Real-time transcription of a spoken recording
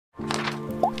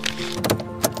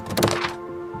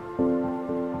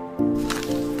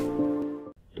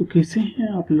तो कैसे हैं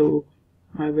आप लोग?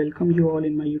 I welcome you all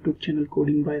in my YouTube channel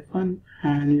Coding by Fun,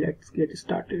 and let's get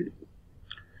started.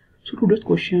 So today's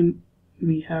question,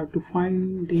 we have to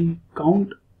find the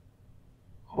count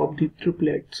of the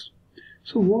triplets.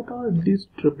 So what are these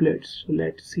triplets? So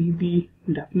let's see the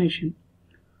definition.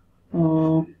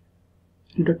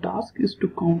 The task is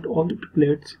to count all the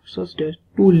triplets such that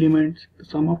the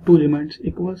sum of two elements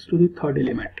equals to the third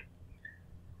element.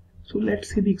 So let's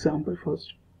see the example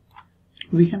first.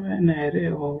 We have an array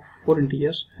of 4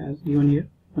 integers as given here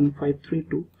 1, 5, 3,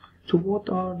 2. So what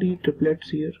are the triplets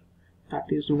here? That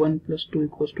is 1 plus 2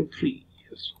 equals to 3.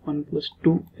 Yes, 1 plus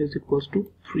 2 is equals to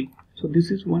 3. So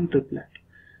this is one triplet.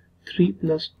 3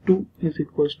 plus 2 is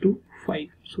equals to 5.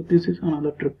 So this is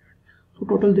another triplet. So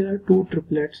total there are 2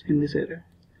 triplets in this array.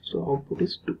 So output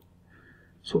is 2.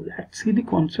 So let's see the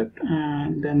concept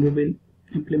and then we will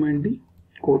implement the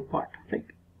code part, right?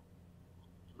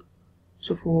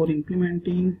 So for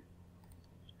implementing,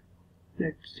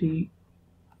 let's see.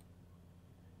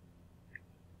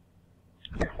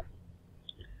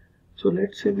 So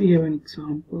let's say we have an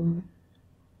example.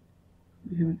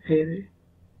 We have an array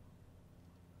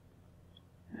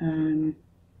and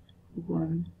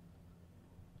 1,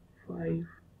 5,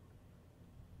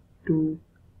 2,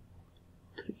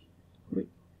 3. Right.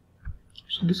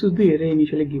 So this is the array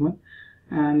initially given,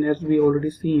 and as we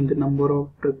already seen, the number of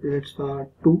triplets are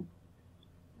 2.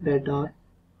 That are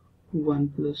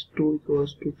 1 plus 2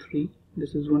 equals to 3.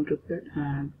 This is one triplet,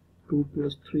 and 2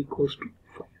 plus 3 equals to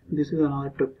 5. This is another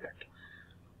triplet.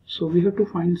 So we have to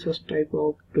find such type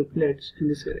of triplets in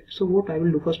this array. So what I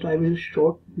will do first, I will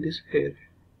sort this array.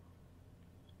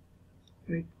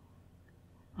 Right?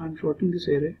 I am sorting this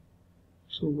array.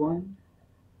 So 1,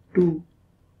 2,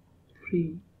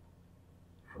 3,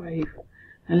 5,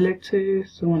 and let's say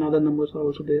some other numbers are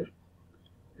also there.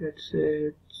 Let's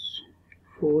say it's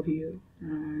 4 here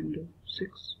and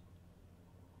 6,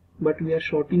 but we are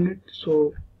sorting it,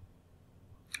 so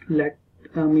let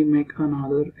me make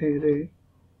another array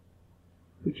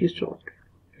which is sorted.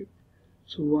 Right?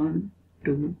 So 1,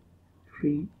 2,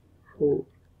 3, 4,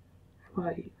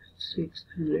 5, 6,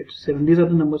 and let's 7. These are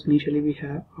the numbers initially we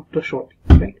have after sorting,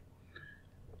 right?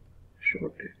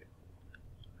 Sorted.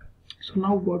 So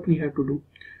now what we have to do,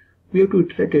 we have to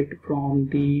iterate it from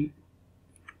the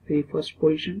very first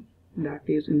position, that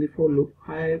is in the for loop.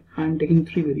 I am taking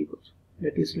 3 variables,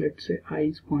 that is, let's say I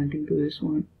is pointing to this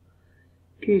one,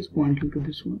 k is pointing to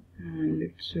this one, and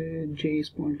let's say j is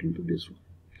pointing to this one.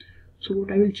 So what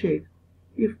I will check,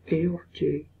 if a of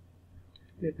j,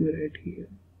 let me write here,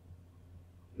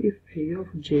 if a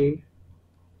of j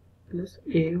plus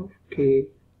a of k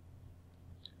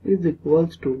is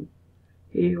equals to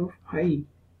a of I,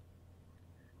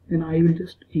 then I will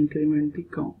just increment the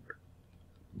count.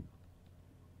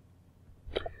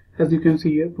 As you can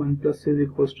see here, 1 plus is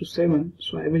equals to 7,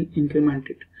 so I will increment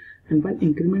it. And by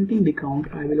incrementing the count,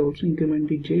 I will also increment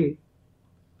the j,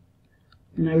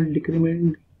 and I will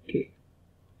decrement k.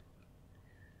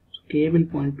 So k will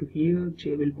point to here,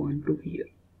 j will point to here.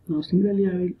 Now similarly,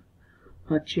 I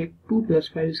will check 2 plus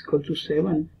 5 is equal to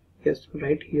 7. Yes,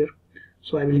 right here.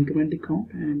 So I will increment the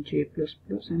count and j plus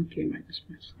plus and k minus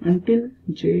minus until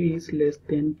j is less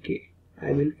than k.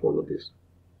 I will follow this.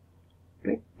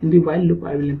 Right? In the while loop,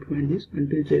 I will implement this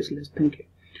until j is less than k.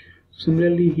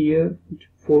 Similarly here,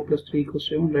 4 plus 3 equals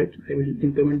 7, right? I will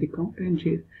implement the count and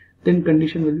j, then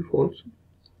condition will be false.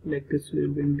 Like this will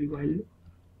be in the while loop.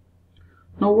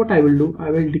 Now what I will do, I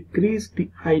will decrease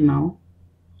the I now.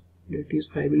 That is,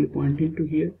 I will point into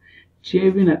here.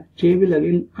 J will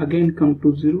again come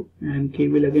to 0, and k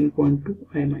will again point to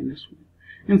I minus 1.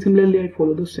 And similarly, I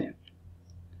follow the same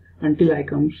until I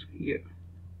comes here.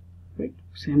 Right,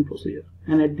 same procedure,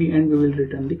 and at the end we will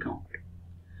return the count.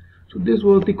 So this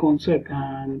was the concept,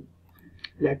 and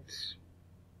let's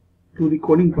do the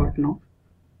coding part now.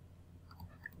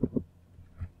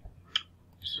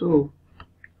 So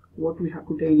what we have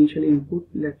to take initially input,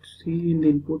 let's see in the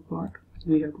input part,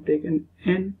 we have to take an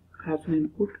n as an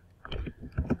input.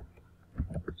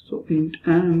 So int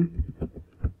n,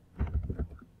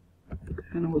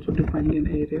 and also defining an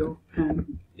array of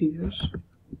n integers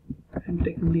and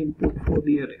taking the input for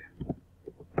the array.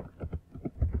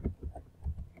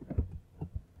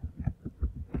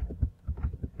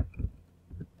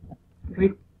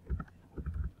 Right.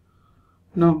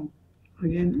 Now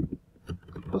again,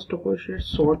 first of all, let's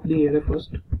sort the array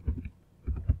first.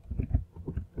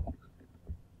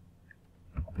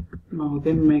 Now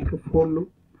then make a for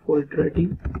loop for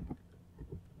iterating.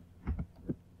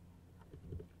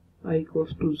 I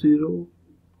equals to 0,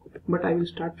 but I will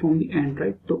start from the end,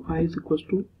 right? So I is equals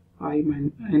to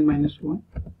n minus 1,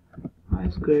 I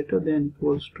is greater than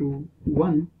equals to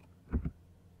 1,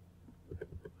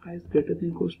 I is greater than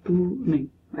equals to, no,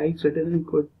 I is greater than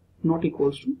equal, not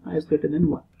equals to, I is greater than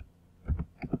 1,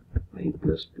 I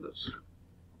plus plus.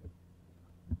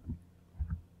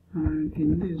 And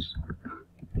in this,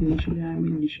 initially I am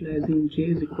initializing j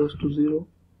is equals to 0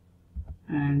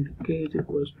 and k is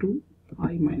equals to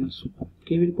I minus 1.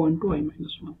 K will point to I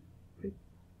minus 1. Right?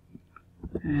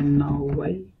 And now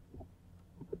while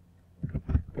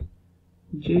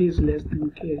j is less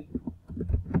than k,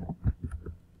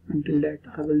 until that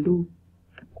I will do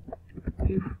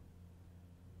if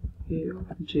a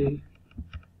of j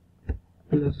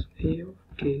plus a of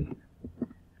k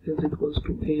is equals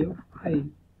to a of I,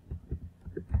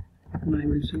 and I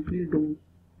will simply do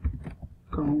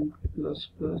count plus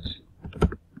plus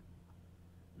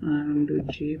and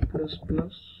j plus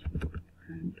plus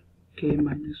and k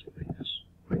minus minus.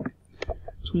 Right?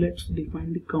 So let's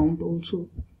define the count also.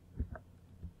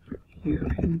 Here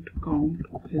int count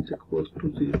is equals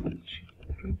to 0 initially.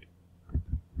 Right?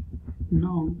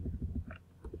 Now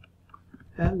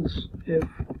else if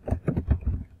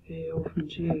a of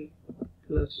j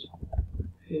plus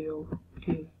a of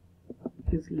k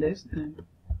is less than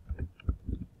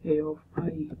a of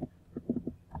I,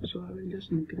 so I will just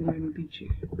increment the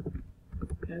j,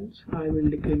 else I will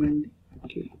decrement the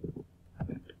k.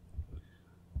 Right.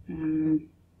 And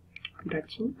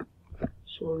that's all.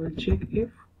 So I will check if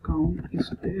count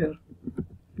is there,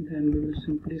 then we will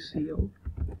simply see out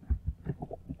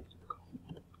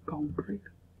count, right?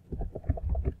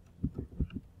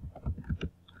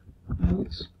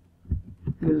 Else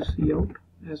we will see out,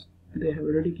 as they have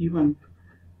already given,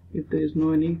 if there is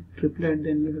no any triplet,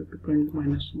 then you have to print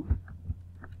minus 1.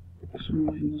 So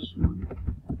minus 1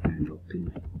 end of the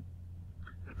line.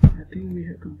 I think we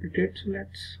have completed, so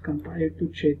let's compile it to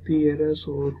check the errors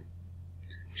or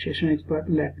session expert.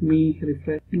 Let me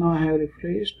refresh. Now I have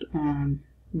refreshed and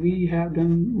we have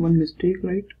done one mistake,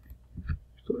 right?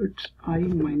 So it's I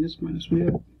minus minus,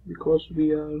 because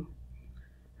we are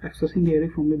accessing the array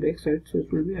from the back side, so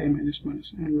it will be I minus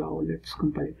minus. And now let's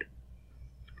compile it.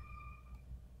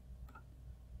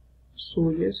 So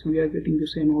yes, we are getting the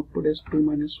same output as 2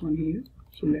 minus 1 here.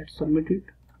 So let's submit it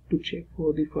to check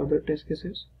for the further test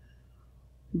cases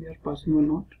we are passing or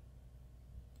not.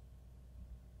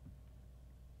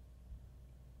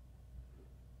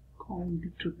 Count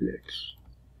the triplets.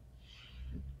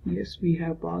 Yes, we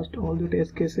have passed all the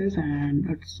test cases and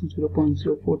it's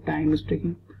 0.04 time is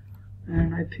taking.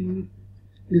 And I think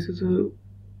this is a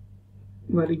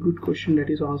very good question that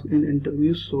is asked in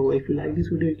interviews. So if you like this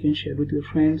video, you can share with your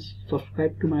friends,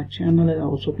 subscribe to my channel, and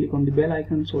also click on the bell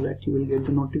icon so that you will get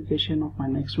the notification of my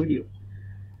next video.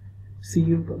 See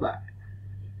you, bye bye.